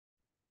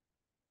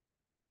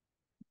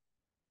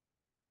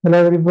Hello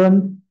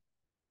everyone,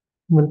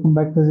 welcome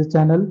back to the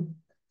channel.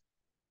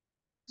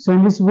 So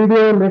in this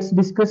video, let's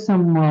discuss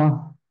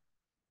some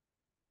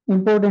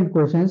important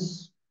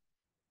questions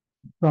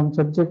from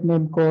subject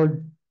name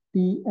called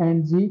T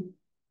and G.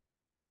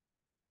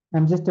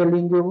 I'm just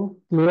telling you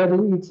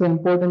clearly it's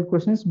important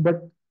questions,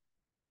 but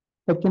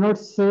I cannot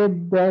say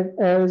that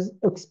as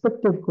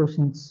expected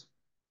questions.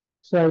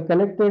 So I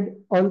collected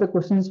all the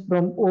questions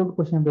from old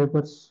question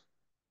papers.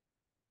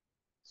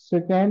 So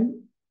you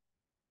can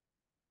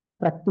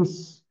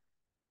practice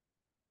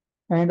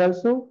and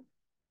also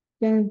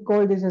can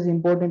call this as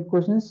important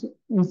questions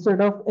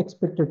instead of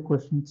expected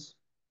questions.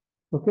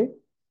 Okay.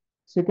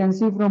 So you can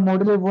see from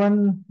module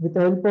 1, with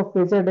the help of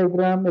phasor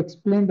diagram,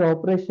 explain the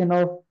operation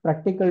of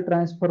practical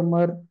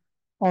transformer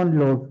on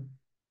load.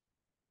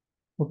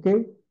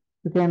 Okay.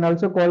 You can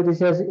also call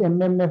this as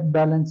MMF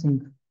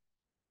balancing.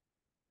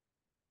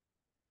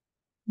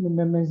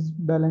 MMF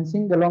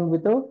balancing along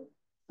with a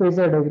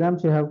phasor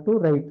diagrams you have to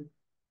write.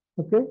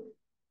 Okay.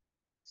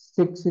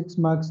 Six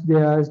marks they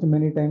asked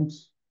many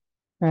times.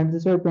 And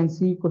this you can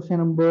see question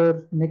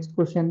number, next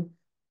question.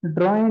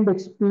 Draw and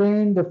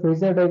explain the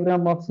phasor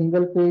diagram of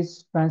single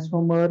phase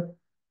transformer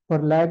for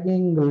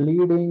lagging,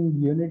 leading,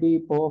 unity,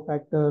 power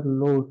factor,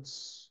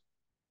 loads.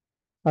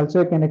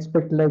 Also, you can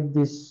expect like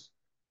this.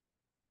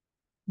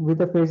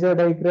 With a phasor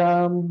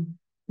diagram,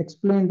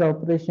 explain the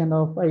operation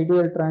of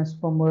ideal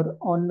transformer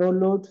on no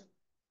load,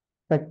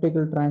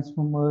 practical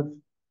transformer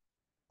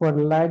for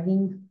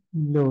lagging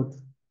load.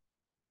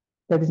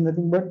 That is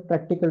nothing but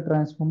practical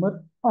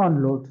transformer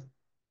on load.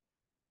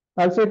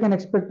 Also, you can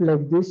expect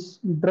like this.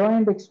 Draw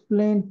and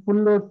explain full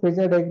load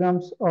phasor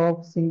diagrams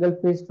of single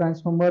phase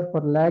transformer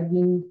for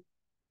lagging,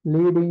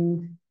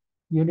 leading,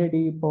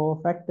 unity, power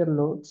factor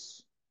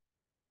loads.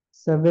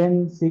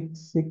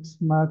 6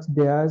 marks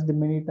they asked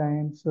many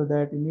times, so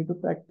that you need to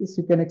practice.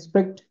 You can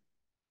expect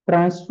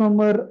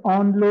transformer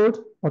on load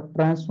or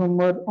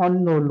transformer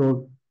on no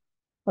load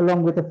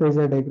along with the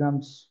phasor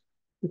diagrams.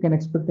 You can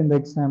expect in the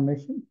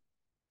examination.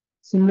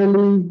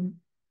 Similarly, you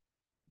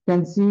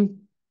can see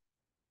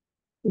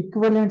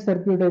equivalent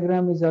circuit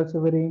diagram is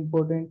also very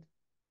important.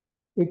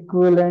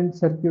 Equivalent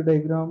circuit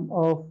diagram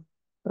of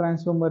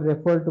transformer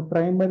refer to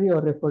primary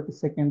or refer to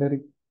secondary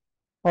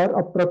or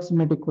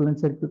approximate equivalent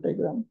circuit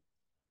diagram.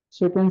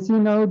 So you can see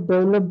now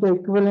develop the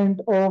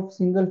equivalent of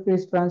single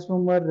phase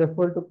transformer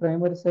refer to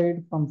primary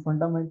side from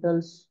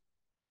fundamentals.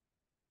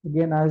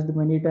 Again asked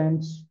many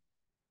times.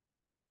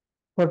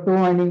 For two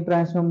winding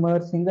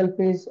transformer, single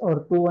phase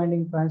or two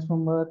winding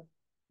transformer,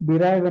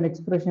 derive an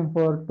expression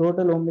for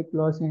total ohmic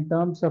loss in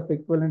terms of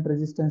equivalent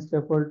resistance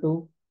referred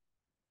to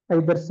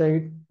either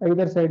side.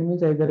 Either side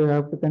means either you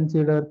have to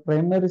consider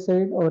primary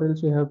side or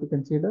else you have to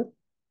consider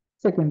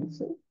secondary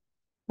side.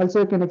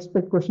 Also, you can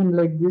expect question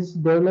like this.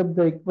 Develop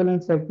the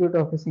equivalent circuit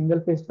of a single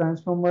phase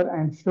transformer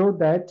and show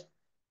that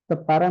the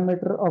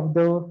parameter of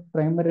the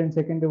primary and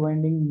secondary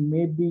winding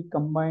may be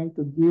combined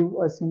to give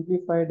a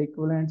simplified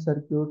equivalent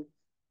circuit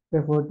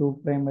referred to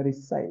primary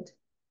side.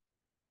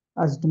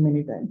 Asked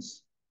many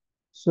times.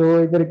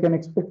 So either you can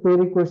expect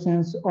theory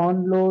questions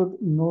on load,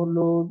 no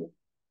load,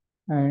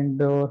 and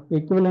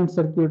equivalent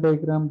circuit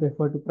diagram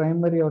refer to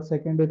primary or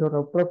secondary or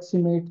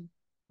approximate.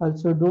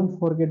 Also, don't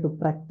forget to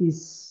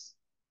practice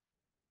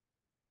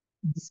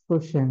this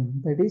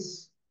question, that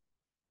is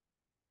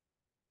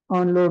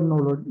on load, no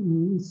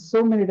load.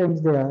 So many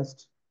times they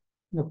asked.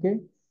 Okay.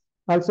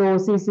 Also,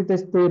 OCC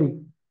test theory.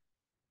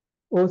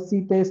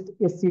 OC test,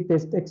 SC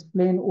test.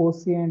 Explain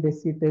OC and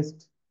SC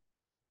test.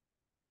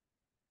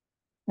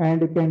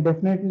 And you can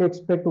definitely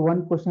expect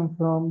one question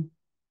from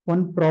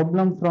one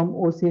problem from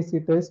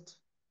OCC test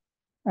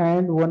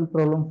and one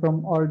problem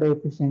from all day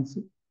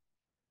efficiency.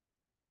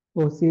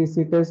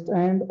 OCC test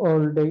and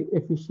all day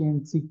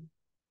efficiency.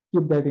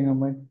 Keep that in your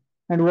mind.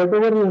 And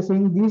whatever you are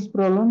seeing, these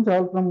problems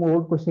are from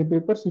old question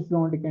papers. If you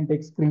want, you can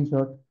take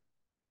screenshot.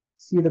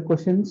 See the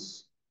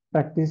questions,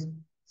 practice.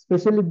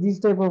 Especially these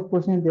type of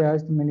questions they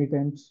asked many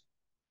times.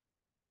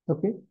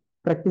 Okay,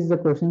 practice the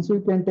questions. So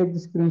you can take the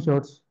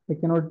screenshots. I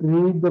cannot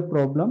read the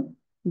problem.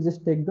 You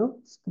just take the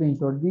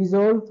screenshot. These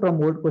all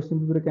from old question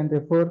paper. You can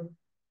refer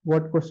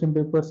what question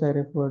papers I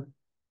referred.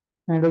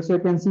 And also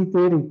you can see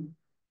theory.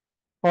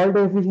 All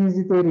day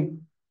efficiency theory.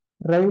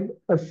 Write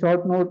a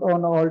short note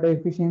on all day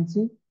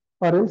efficiency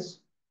or else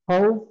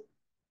how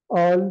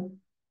all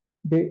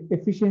the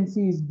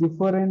efficiency is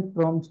different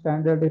from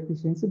standard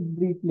efficiency.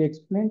 Briefly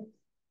explained.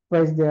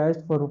 Twice they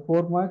asked for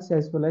 4 marks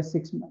as well as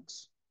 6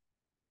 marks.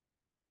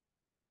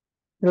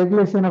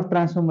 Regulation of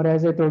transformer,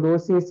 as I told,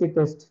 OCSC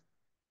test.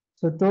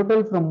 So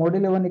total from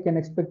module 11, you can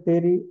expect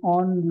theory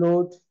on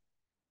load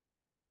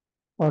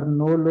or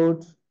no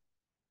load.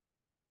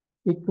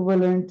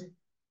 Equivalent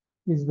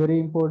is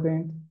very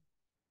important.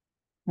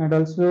 And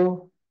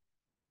also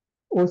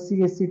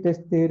OCSC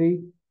test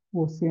theory,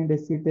 OC and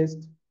SC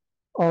test,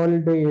 all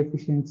day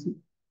efficiency.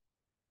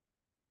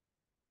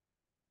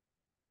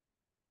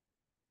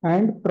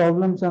 And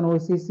problems on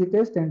OCSC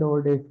test and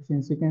all day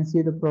efficiency. You can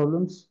see the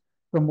problems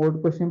from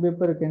old question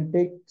paper. You can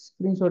take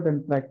screenshot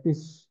and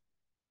practice.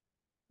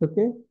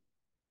 Okay.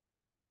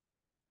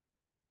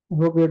 I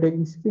hope you're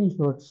taking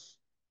screenshots.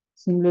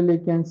 Similarly,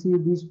 you can see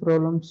these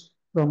problems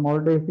from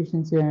order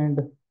efficiency and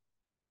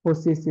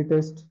OCC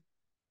test.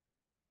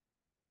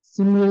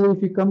 Similarly,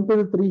 if you come to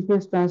the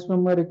three-phase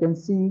transformer, you can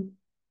see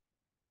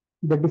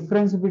the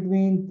difference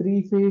between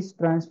three-phase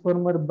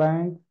transformer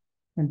bank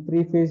and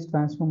three-phase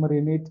transformer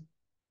unit,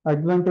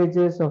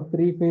 advantages of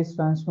three-phase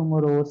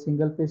transformer over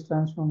single-phase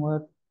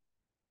transformer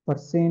for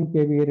same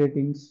kVA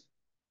ratings,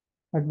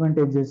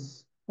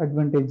 advantages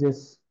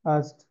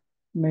asked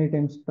many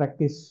times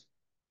practice.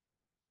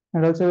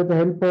 And also with the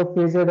help of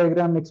phasor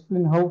diagram,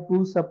 explain how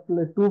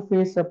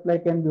two-phase supply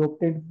can be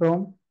obtained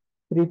from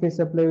three-phase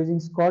supply using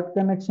Scott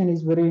connection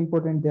is very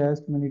important. They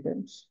asked many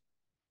times.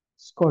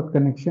 Scott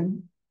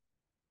connection.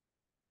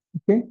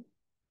 Okay.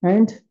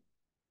 And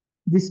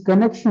these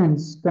connection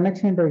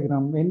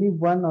diagram, any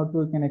one or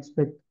two can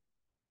expect.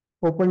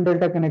 Open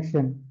delta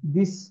connection.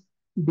 This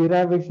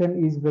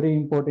derivation is very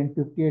important.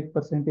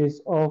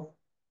 58% of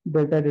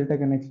delta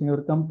connection.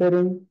 You're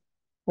comparing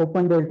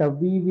open delta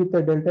V with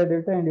a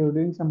delta and you're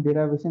doing some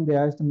derivation they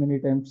asked many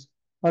times.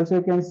 Also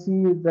you can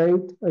see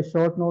write a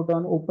short note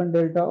on open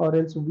delta or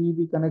else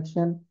VV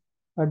connection,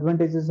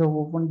 advantages of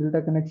open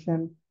delta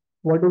connection,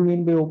 what do you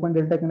mean by open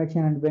delta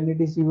connection and when it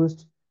is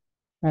used,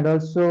 and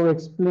also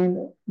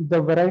explain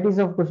the varieties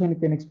of question you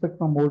can expect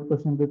from old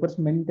question papers.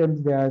 Many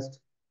times they asked.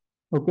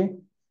 Okay.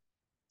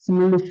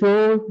 Similarly,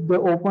 show the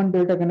open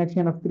delta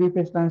connection of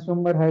three-phase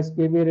transformer has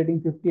kVA rating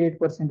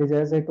 58%.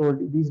 As I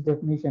told, this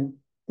definition,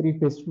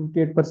 three-phase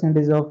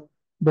 58% of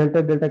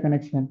delta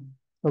connection.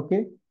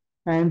 Okay.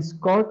 And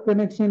Scott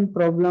connection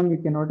problem you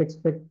cannot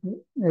expect.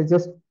 I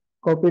just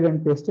copied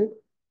and pasted.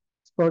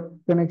 Scott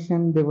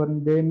connection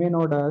they may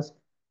not ask.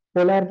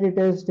 Polarity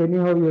test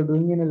anyhow you're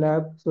doing in a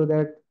lab so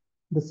that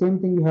the same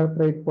thing you have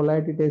tried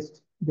polarity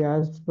test. They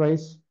asked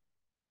twice.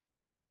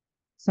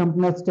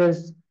 Sumner's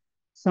test.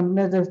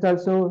 Sumner's test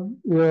also,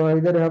 you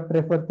either have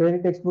to refer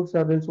theory textbooks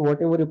or else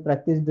whatever you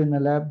practiced in a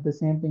lab, the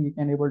same thing you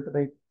can able to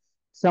write.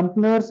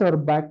 Sumner's or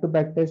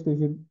back-to-back test, you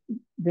should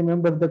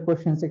remember the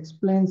questions.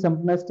 Explain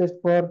Sumner's test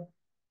for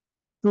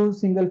two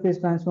single-phase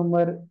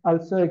transformer.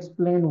 Also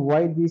explain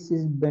why this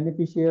is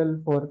beneficial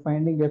for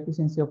finding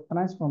efficiency of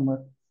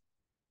transformer.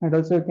 And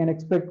also you can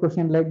expect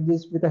question like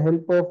this with the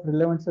help of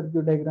relevant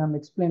circuit diagram.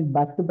 Explain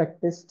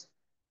back-to-back test,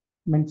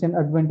 mention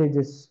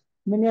advantages.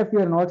 Many of you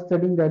are not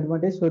studying the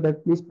advantage, so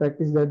that please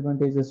practice the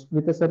advantages.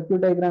 With a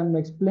circuit diagram,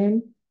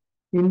 explain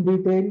in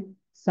detail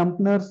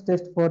Sumner's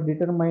test for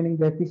determining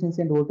the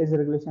efficiency and voltage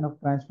regulation of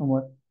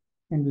transformer.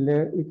 And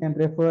you can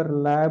refer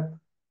lab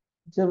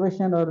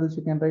observation or else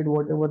you can write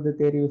whatever the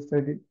theory you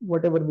studied,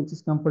 whatever which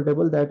is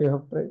comfortable that you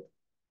have tried.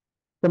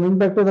 Coming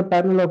back to the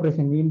parallel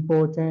operation,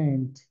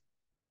 important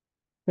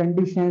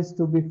conditions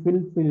to be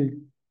fulfilled.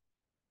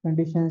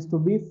 Conditions to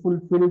be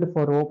fulfilled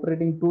for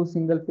operating two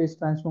single-phase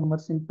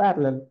transformers in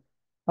parallel.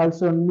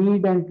 Also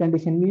need and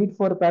condition. Need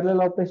for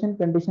parallel operation,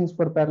 conditions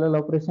for parallel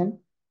operation.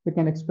 You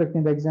can expect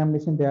in the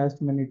examination they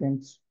asked many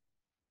times.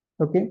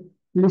 Okay.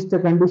 List the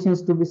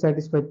conditions to be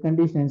satisfied.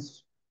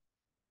 Conditions.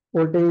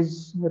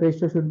 Voltage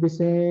ratio should be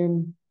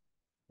same.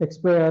 X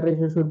by R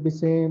ratio should be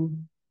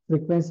same.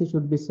 Frequency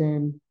should be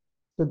same.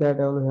 So that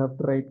I will have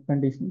to write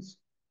conditions.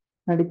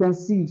 And you can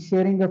see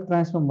sharing of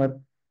transformer.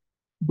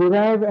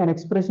 Derive an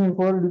expression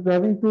for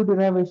having two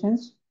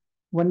derivations.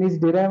 One is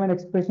derive an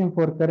expression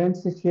for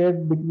currents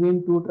shared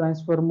between two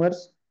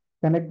transformers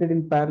connected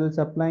in parallel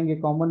supplying a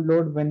common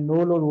load when no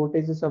load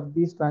voltages of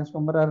these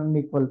transformers are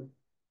unequal.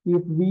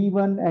 If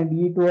V1 and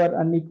E2 are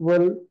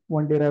unequal,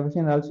 one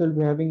derivation also will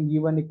be having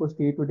E1 equals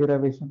to E2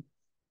 derivation.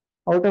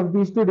 Out of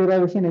these two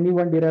derivation, any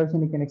one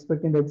derivation you can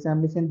expect in the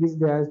examination. This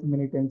they asked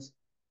many times.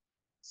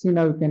 See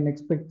now you can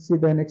expect, see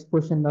the next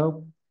question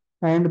now.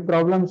 And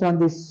problems on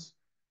this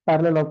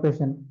parallel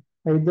operation.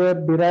 Either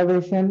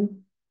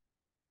derivation,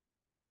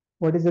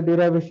 what is the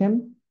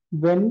derivation?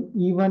 When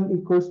E1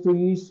 equals to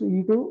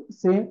E2,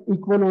 same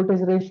equal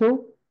voltage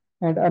ratio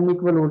and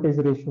unequal voltage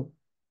ratio.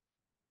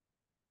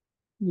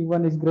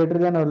 E1 is greater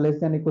than or less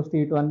than equals to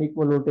E2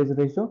 unequal voltage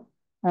ratio.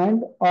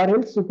 And or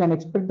else you can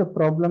expect the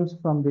problems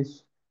from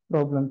these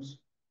problems.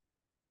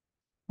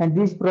 And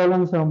these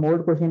problems are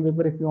more question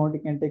paper. If you want, you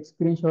can take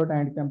screenshot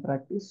and you can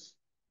practice.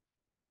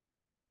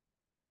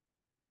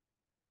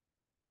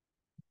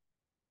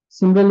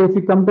 Similarly, if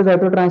you come to the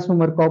auto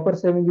transformer, copper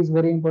saving is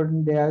very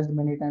important. They asked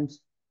many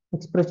times.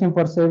 Expression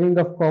for saving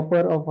of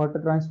copper of auto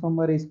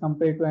transformer is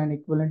compared to an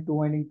equivalent two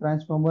winding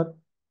transformer.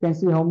 You can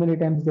see how many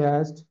times they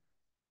asked.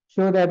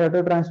 Show that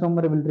auto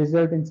transformer will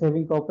result in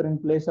saving copper in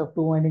place of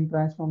two winding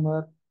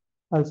transformer.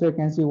 Also, you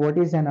can see what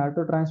is an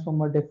auto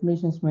transformer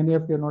definitions. Many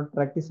of you are not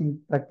practicing.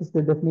 Practice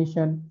the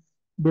definition.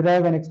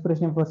 Derive an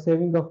expression for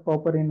saving of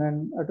copper in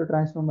an auto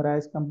transformer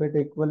as compared to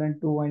equivalent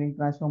two winding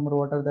transformer.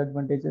 What are the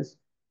advantages?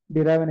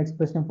 Derive an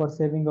expression for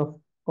saving of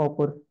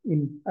copper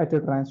in auto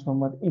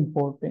transformer.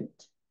 Important.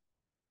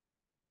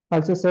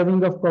 Also,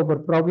 saving of copper.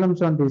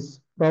 Problems on this.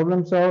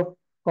 Problems of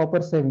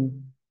copper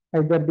saving.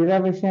 Either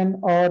derivation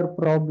or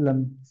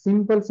problem.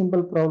 Simple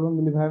problem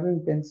will have.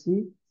 You can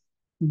see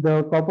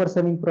The copper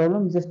serving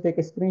problem, just take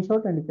a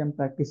screenshot and you can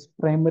practice.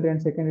 Primary and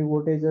secondary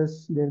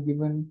voltages, they're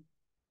given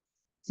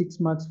 6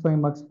 marks, 5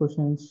 marks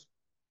questions.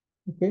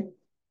 Okay.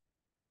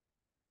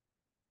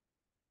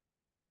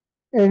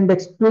 And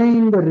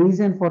explain the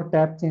reason for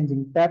tap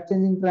changing. Tap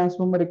changing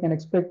transformer, you can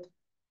expect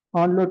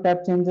on-load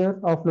tap changer,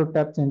 off-load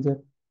tap changer.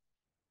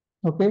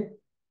 Okay.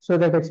 So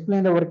that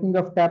explain the working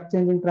of tap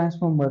changing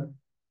transformer.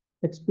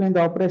 Explain the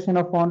operation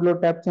of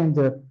on-load tap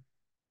changer.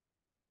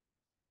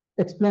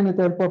 Explain with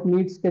the help of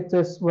neat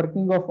sketches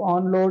working of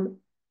on-load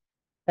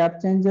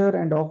tap changer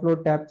and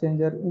off-load tap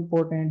changer.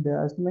 Important, they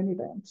asked many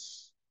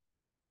times.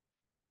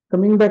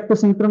 Coming back to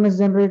synchronous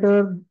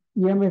generator,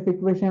 EMF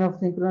equation of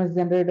synchronous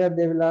generator,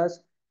 they will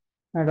ask,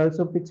 and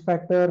also pitch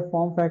factor,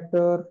 form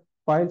factor,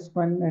 coil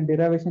span, and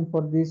derivation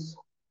for this,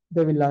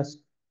 they will ask.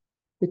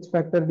 Pitch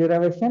factor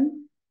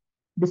derivation,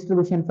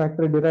 distribution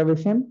factor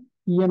derivation,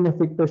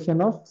 EMF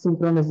equation of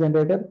synchronous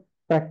generator.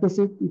 Practice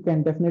it, you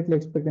can definitely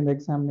expect in the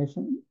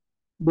examination.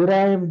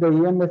 Derive the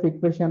EMF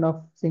equation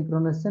of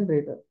synchronous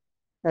generator.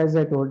 As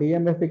I told,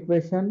 EMF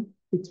equation,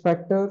 pitch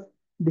factor,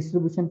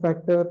 distribution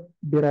factor,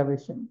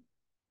 derivation.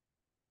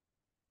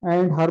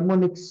 And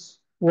harmonics,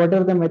 what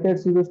are the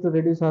methods used to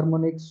reduce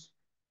harmonics?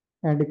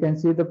 And you can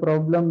see the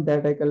problem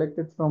that I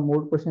collected from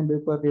old question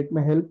paper. It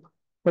may help,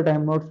 but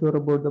I'm not sure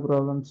about the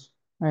problems.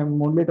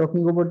 I'm only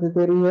talking about the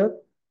theory here,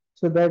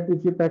 so that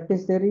if you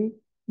practice theory,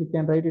 you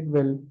can write it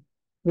well.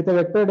 With a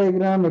vector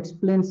diagram,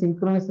 explain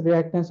synchronous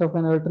reactance of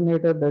an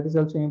alternator. That is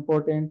also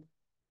important.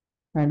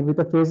 And with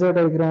a phasor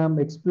diagram,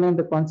 explain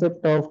the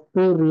concept of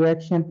two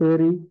reaction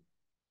theory.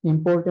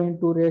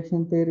 Important, two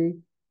reaction theory.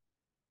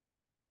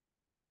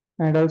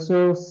 And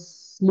also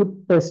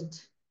slip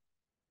test,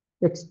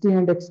 xt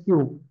and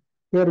xq.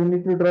 Here you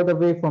need to draw the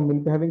waveform. We'll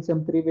be having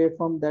some three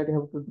waveform that you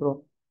have to draw.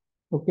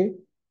 Okay.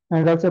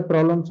 And also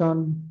problems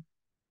on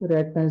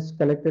reactance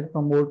collected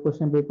from old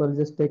question paper.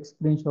 Just take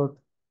screenshot.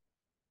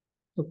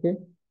 Okay.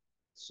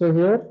 So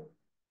here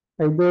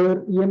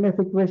either EMF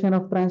equation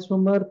of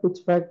transformer, pitch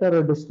factor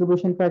or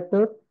distribution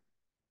factor,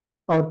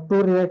 or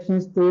two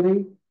reactions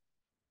theory,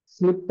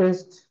 slip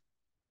test.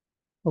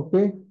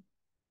 Okay.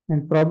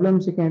 And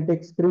problems you can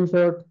take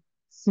screenshot.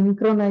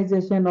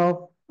 Synchronization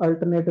of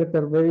alternator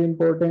curve, very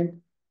important.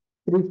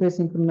 Three-phase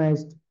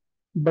synchronized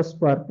bus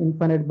bar,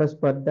 infinite bus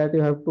bar, that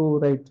you have to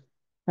write.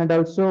 And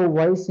also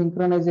why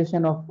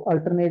synchronization of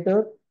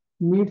alternator,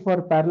 need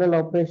for parallel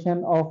operation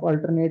of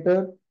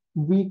alternator,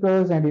 V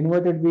curves and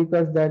inverted V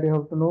curves, that you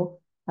have to know.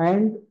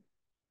 And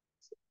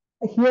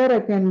here I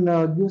can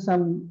give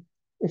some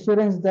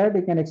assurance that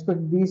you can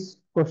expect these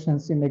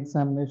questions in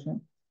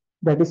examination.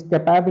 That is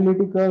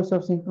capability curves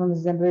of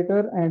synchronous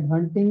generator and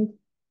hunting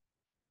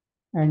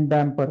and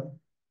damper.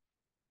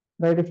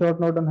 Write a short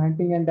note on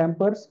hunting and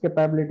dampers,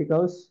 capability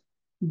curves.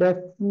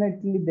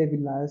 Definitely they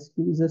will ask.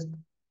 You just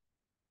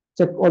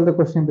check all the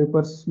question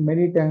papers.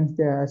 Many times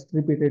they asked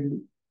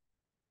repeatedly.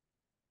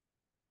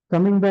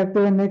 Coming back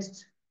to the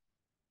next,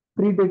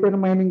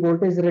 predetermining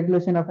voltage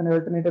regulation of an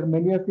alternator.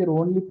 Many of you are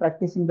only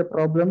practicing the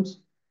problems,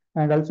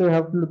 and also you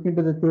have to look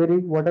into the theory.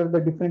 What are the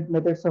different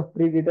methods of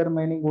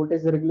predetermining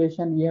voltage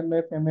regulation,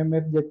 EMF,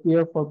 MMF,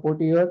 ZPF, or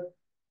pottier,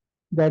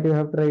 that you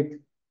have to write.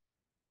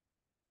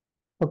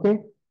 Okay.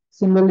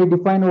 Similarly,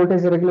 define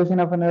voltage regulation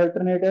of an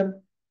alternator.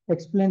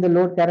 Explain the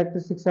load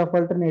characteristics of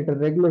alternator.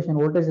 Regulation,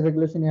 voltage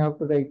regulation you have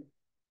to write.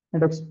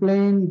 And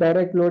explain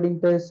direct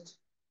loading test.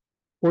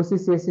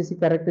 OCC, SCC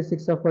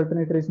characteristics of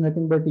alternator is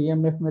nothing but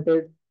EMF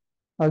method.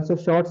 Also,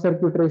 short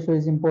circuit ratio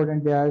is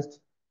important. They asked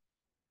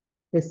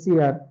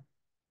SCR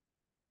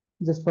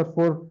just for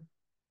 4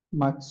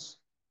 marks.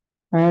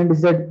 And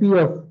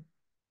ZPF.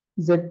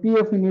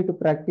 ZPF you need to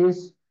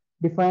practice.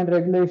 Define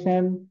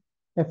regulation.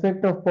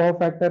 Effect of power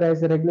factor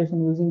as a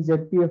regulation using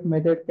ZPF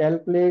method.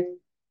 Calculate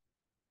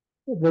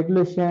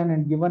regulation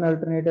and given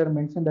alternator,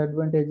 mention the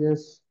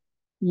advantages.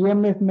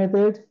 EMF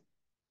method,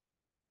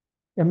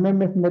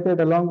 MMF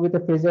method along with the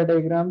phasor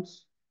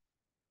diagrams,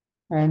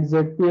 and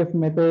ZPF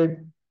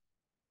method,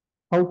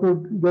 how to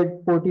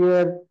get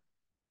Pottier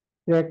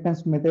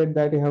reactance method,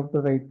 that you have to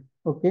write.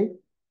 Okay.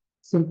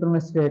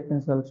 Synchronous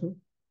reactance also.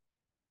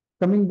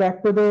 Coming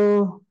back to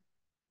the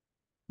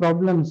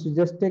problems,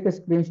 just take a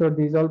screenshot.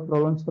 These are all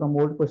problems from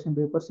old question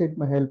papers. It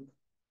may help.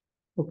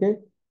 Okay.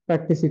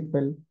 Practice it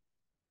well.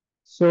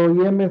 So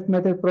EMF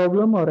method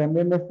problem or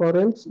MMF, or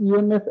else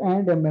EMF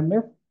and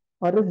MMF,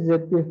 or else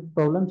ZPF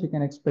problems you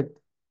can expect.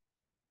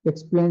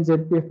 Explain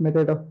ZPF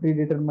method of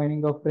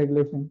predetermining of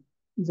regulation.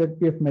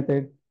 ZPF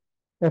method.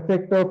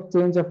 Effect of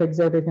change of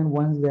excitation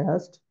once they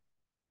asked.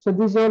 So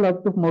these are all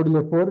up to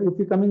module 4. If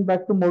you're coming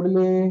back to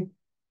module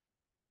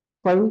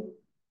 5,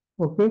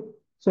 okay.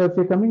 So if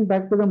you're coming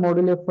back to the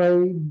module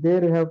 5,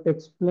 there you have to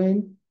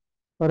explain,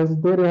 or else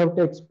there you have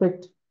to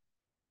expect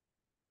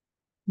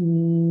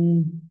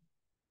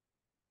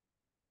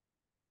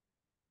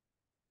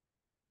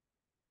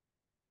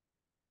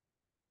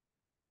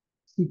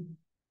see,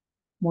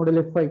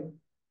 module 5.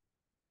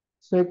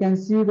 So you can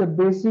see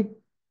the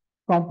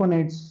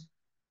components,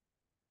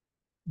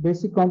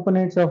 basic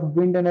components of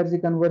wind energy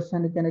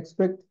conversion. You can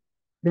expect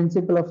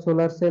principle of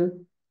solar cell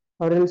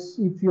Or else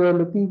if you are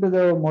looking to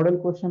the model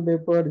question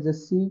paper,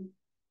 just see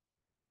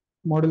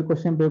model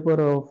question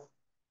paper of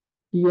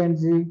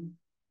T&G.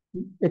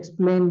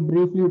 Explain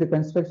briefly the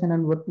construction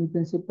and working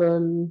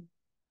principle.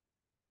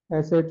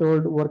 As I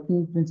told,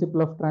 working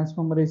principle of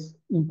transformer is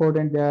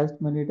important. They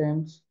asked many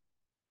times.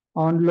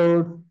 On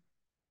load,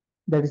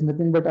 that is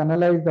nothing but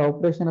analyze the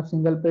operation of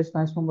single phase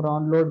transformer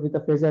on load with a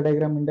phasor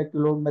diagram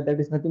inductive load method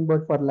is nothing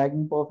but for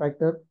lagging power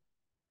factor.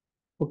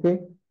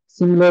 Okay.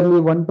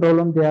 Similarly, one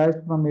problem they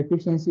asked from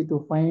efficiency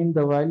to find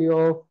the value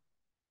of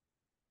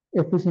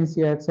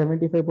efficiency at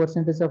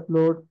 75% of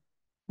load.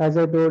 As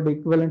I told,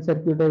 equivalent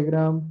circuit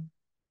diagram,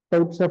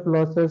 types of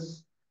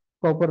losses,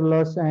 copper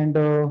loss, and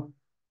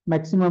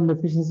maximum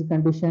efficiency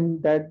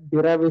condition. That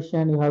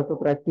derivation you have to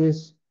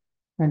practice,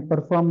 and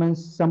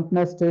performance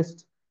sumpness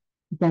test.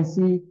 You can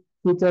see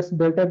features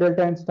delta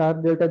delta and star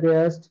delta they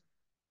asked,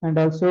 and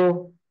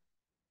also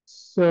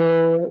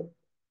so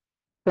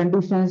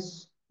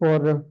conditions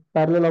for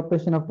parallel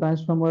operation of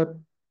transformer,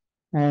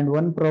 and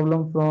one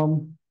problem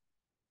from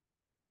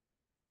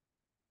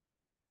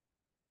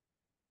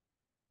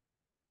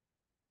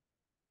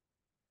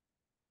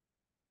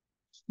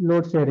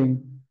load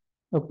sharing.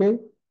 Okay,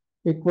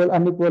 equal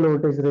unequal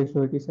voltage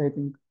ratio it is, I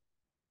think,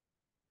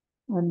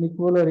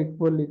 unequal or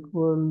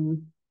equal.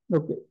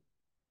 Okay.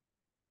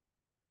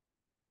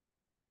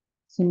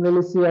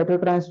 Similarly, see auto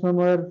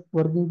transformer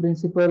working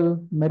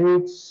principle,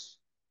 merits,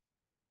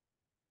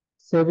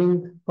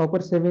 saving, copper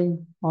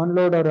saving, on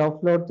load or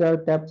off load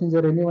tap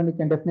changer, anyone you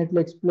can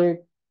definitely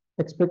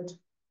expect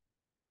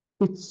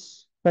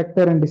pitch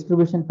factor and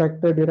distribution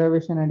factor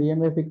derivation and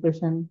EMF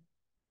equation,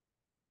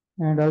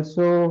 and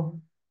also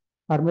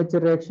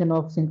armature reaction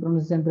of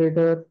synchronous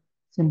generator,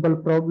 simple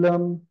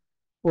problem,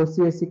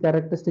 OCSC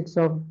characteristics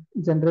of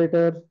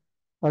generator,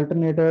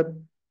 alternator,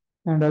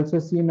 and also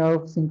see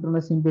now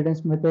synchronous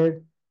impedance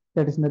method,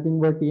 that is nothing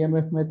but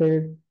EMF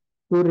method,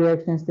 two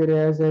reactions theory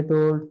as I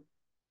told,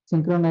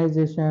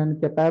 synchronization,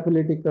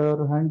 capability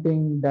curve,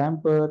 hunting,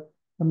 damper,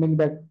 coming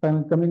back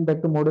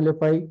to model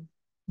FI,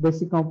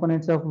 basic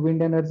components of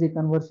wind energy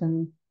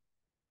conversion,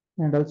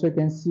 and also you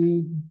can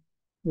see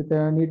with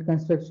a neat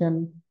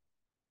construction,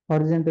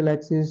 horizontal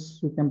axis,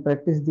 you can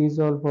practice these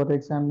all for the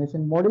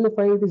examination.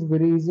 Modify it is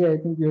very easy. I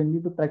think you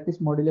need to practice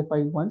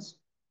modify once,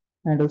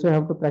 and also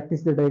have to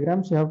practice the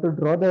diagrams. You have to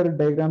draw the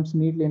diagrams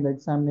neatly in the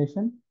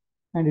examination,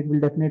 and it will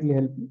definitely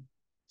help you.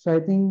 So I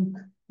think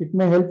it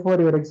may help for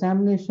your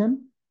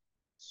examination.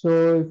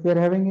 So if you're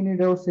having any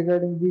doubts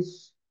regarding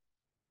this,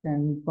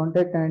 can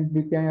contact, and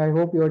you can, I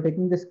hope you are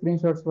taking the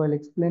screenshots while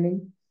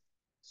explaining.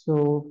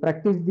 So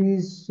practice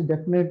these,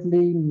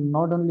 definitely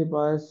not only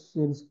pass,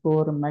 you'll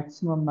score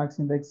maximum marks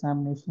in the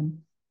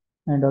examination,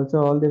 and also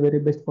all the very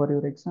best for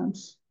your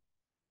exams.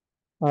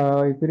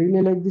 If you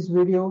really like this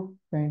video,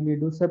 kindly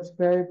do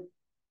subscribe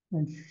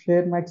and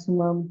share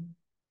maximum.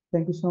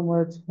 Thank you so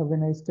much. Have a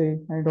nice day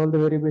and all the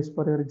very best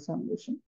for your examination.